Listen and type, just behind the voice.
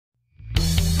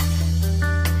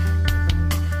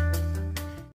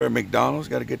We're at McDonald's,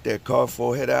 gotta get that car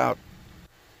before I head out.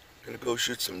 Gonna go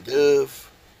shoot some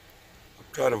dove. I'll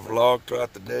try to vlog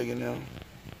throughout the day, you know.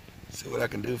 See what I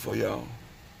can do for y'all.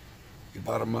 You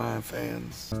bottom line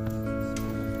fans.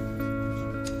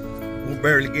 We're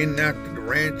barely getting out to the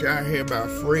ranch out here by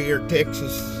Freer,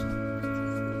 Texas.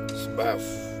 It's about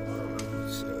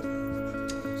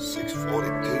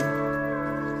 6:42.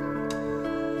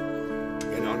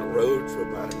 Been on the road for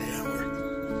about an hour.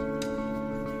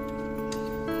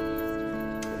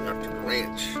 Going up to the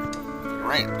ranch.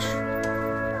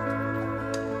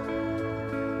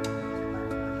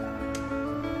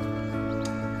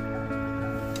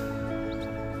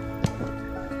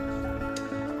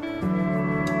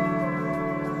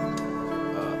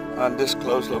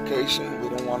 Undisclosed location. We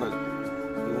want to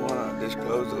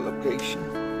disclose the location.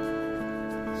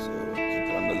 So keep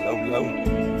it on the low.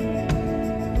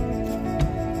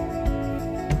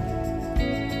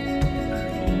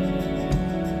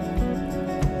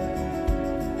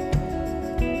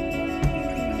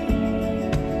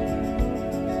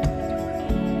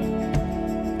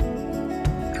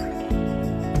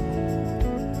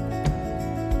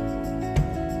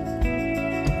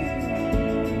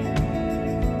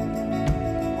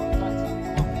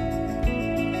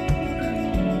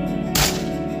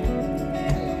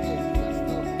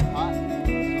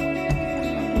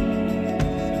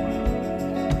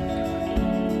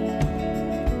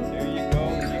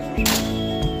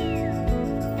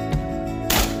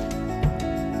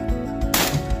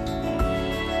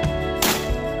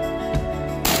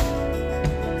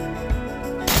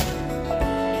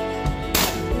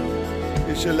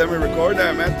 You should let me record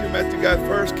that, Matthew. Matthew got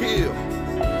first kill.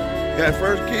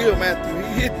 Matthew.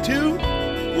 He hit 2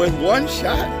 with 1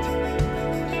 shot.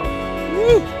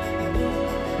 Woo!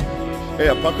 Hey,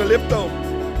 Apocalypto,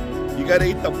 you gotta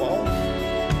eat the balls.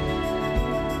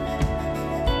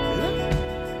 Yeah.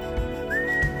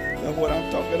 That's what I'm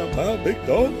talking about, big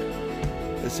dog.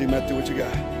 Let's see, Matthew, what you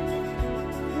got.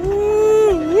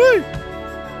 Woo-wee!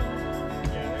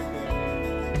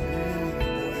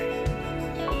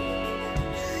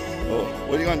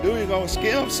 What are you gonna do? You gonna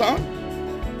skin them, son?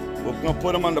 We're gonna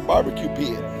put them on the barbecue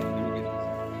pit.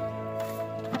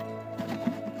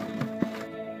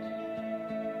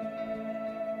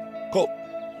 Cool.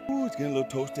 Ooh, it's getting a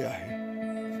little toasty out here.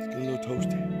 It's getting a little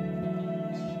toasty.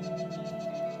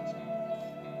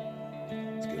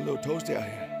 It's getting a little toasty out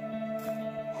here.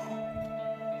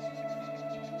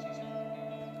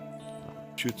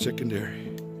 Shoot secondary.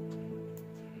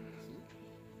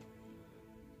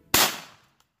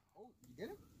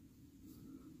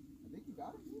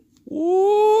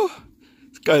 Ooh,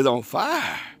 this guy's on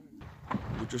fire.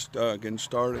 We're just getting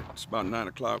started. It's about 9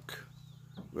 o'clock.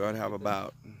 We ought to have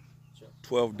about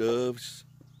 12 doves,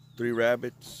 3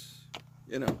 rabbits,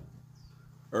 you know,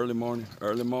 early morning.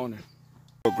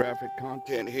 Graphic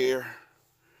content here.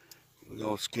 We're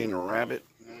gonna skin a rabbit.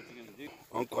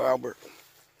 Uncle Albert,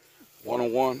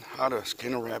 101, how to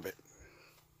skin a rabbit.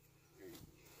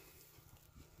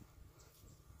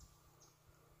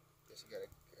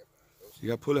 You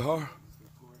gotta pull it hard.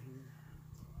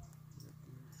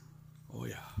 Oh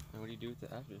yeah. And what do you do with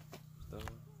the after?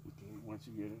 Once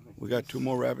you get it, We got 2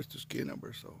 more rabbits to skin up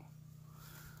or so.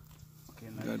 okay,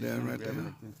 Got that right there.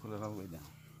 Pull it all the way down.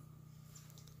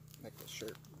 Like the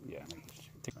shirt. Yeah, make the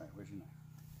shirt. All right, where's your knife?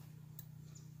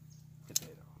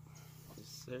 Potato.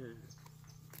 Yes, sir.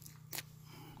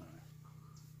 All right.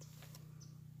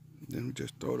 Then we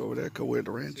just throw it over there, go with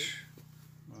the ranch.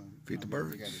 Feed the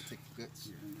birds. You gotta take the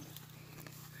guts.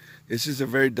 This is a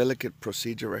very delicate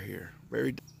procedure right here.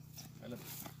 Very.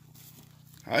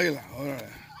 All right.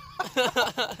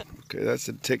 Okay, that's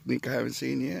a technique I haven't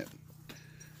seen yet.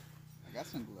 I got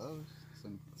some gloves.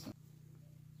 Some.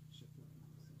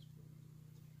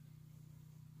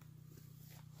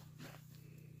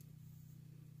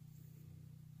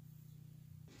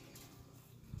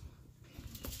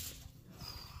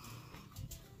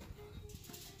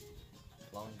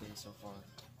 Long day so far.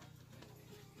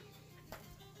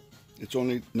 It's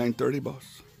only 9:30,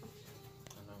 boss.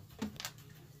 I know.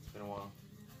 It's been a while.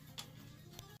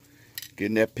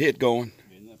 Getting that pit going.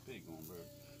 Getting that pig going, bro.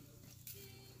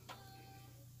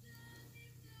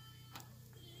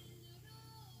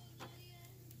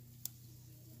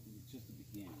 It's just the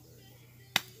beginning,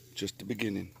 bro. Just the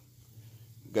beginning.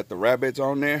 We got the rabbits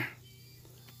on there.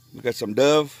 We got some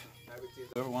dove.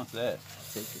 Whoever wants that,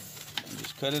 take it. And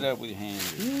just cut it up with your hand.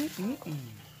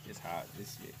 It's hot.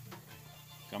 This shit.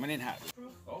 Coming in hot.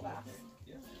 Oh, Glass.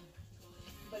 yeah.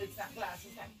 But it's not glass,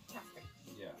 it's not plastic.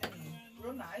 Yeah. And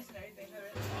real nice and everything.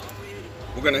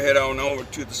 We're gonna head on over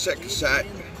to the second site.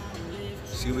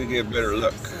 See if we get a better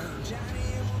look.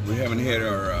 We haven't hit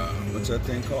our, what's that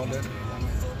thing called there?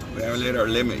 We haven't hit our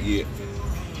limit yet.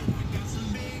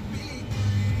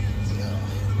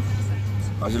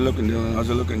 How's it looking, Dylan? How's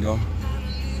it looking, y'all?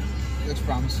 Looks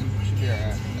promising. Should be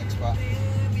alright. Next spot.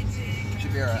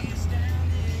 Should be alright.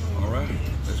 Alright,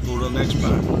 let's go to the next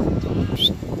spot.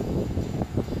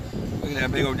 Look at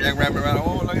that big old jackrabbit right.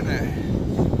 Oh, look at that.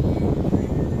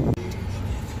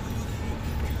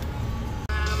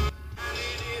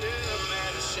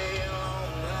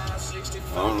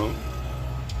 I don't know.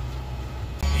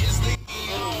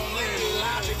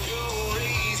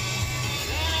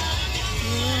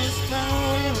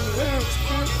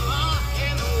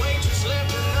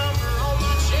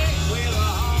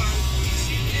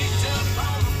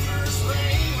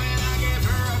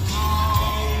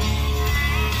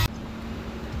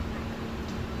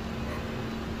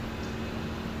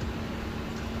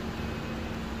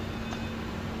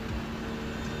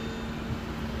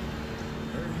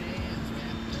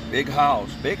 Big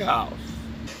house, big house.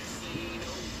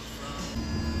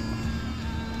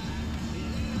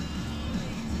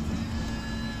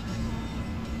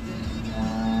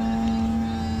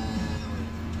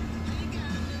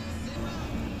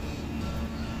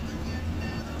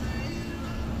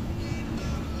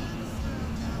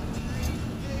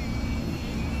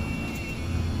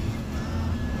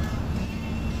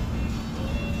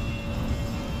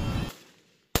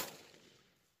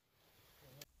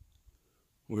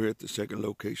 We're at the second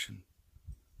location.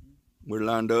 We're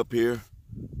lined up here,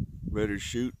 ready to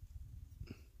shoot.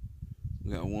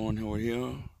 We got one over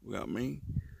here. We got me.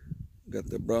 We got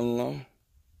the brother-in-law.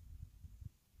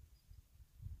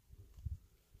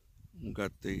 We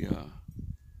got the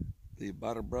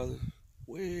Bada brothers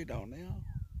way down there.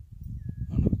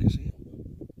 I don't know if you can see them.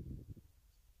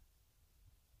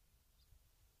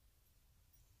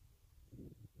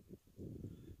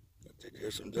 Got to take care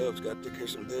of some doves. Got to take care of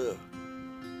some doves.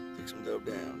 Take some dove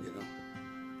down, you know.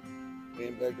 We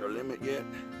ain't back to our limit yet.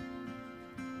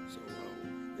 So we're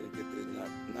gonna get this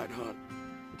night hunt.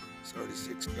 It's already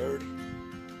 6:30.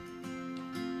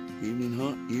 Evening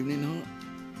hunt. You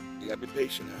gotta be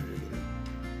patient out here, you know.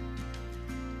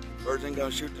 Birds ain't gonna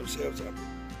shoot themselves out here.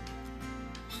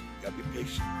 Gotta be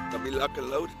patient. Gotta be locked and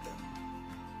loaded though.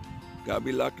 Gotta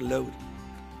be locked and loaded.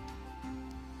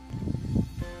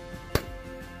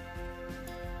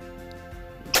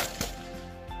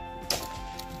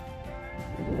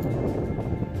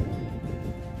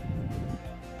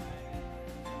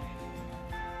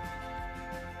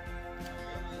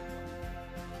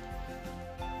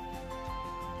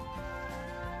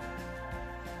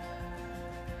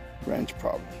 Ranch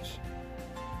problems.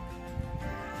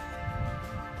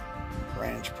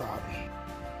 Ranch problem.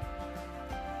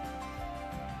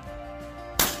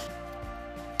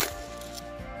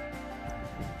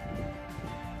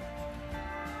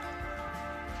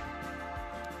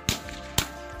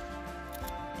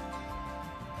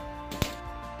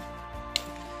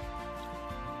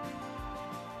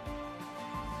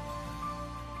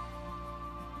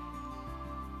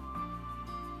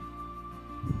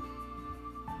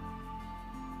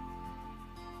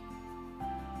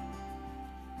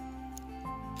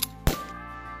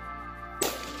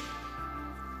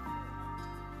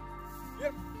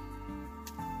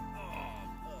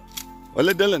 Well,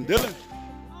 Dylan.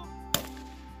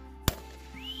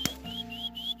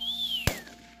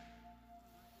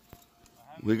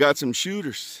 We got some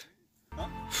shooters.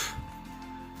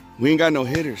 We ain't got no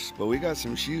hitters, but we got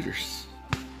some shooters.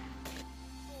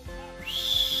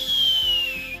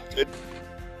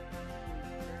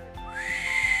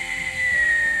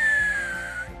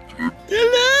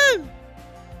 Dylan!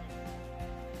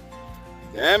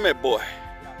 Damn it, boy.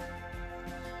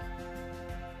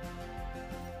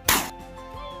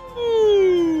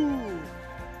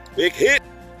 Big hit.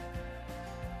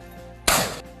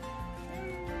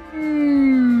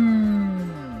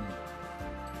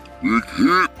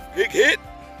 Big hit.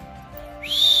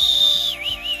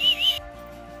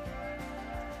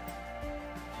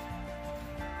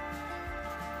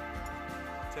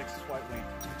 Texas white wing.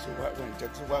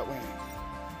 Texas white wing.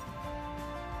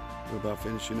 We're about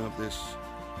finishing up this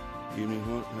evening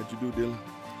hunt. How'd you do, Dylan?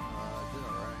 Did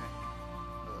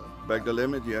alright. Back the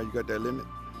limit? Yeah, you got that limit?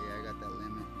 Yeah, I got that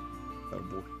limit. Atta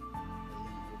boy. That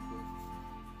limit real quick.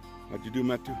 How'd you do,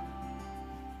 Matthew?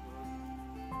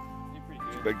 You're pretty Did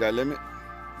you good. break that limit?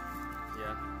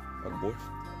 Yeah. Atta boy.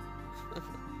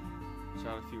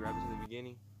 Shot a few rabbits in the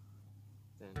beginning.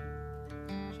 Then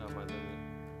shot my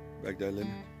limit. Back that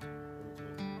limit.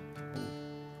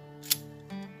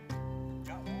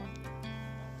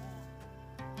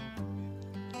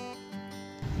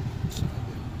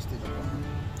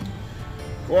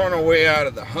 We're on our way out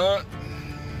of the hunt.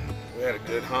 We had a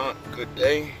good hunt, good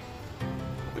day.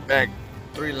 We bagged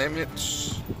 3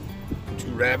 limits,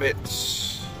 2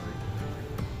 rabbits,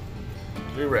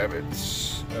 3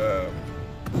 rabbits.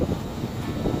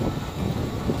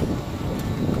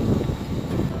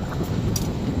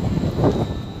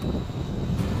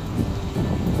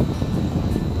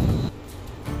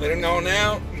 Heading on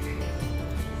out.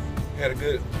 Had a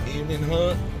good evening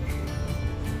hunt.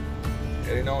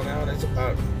 Heading on out. It's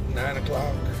about 9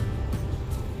 o'clock.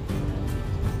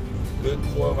 Good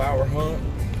 12-hour hunt.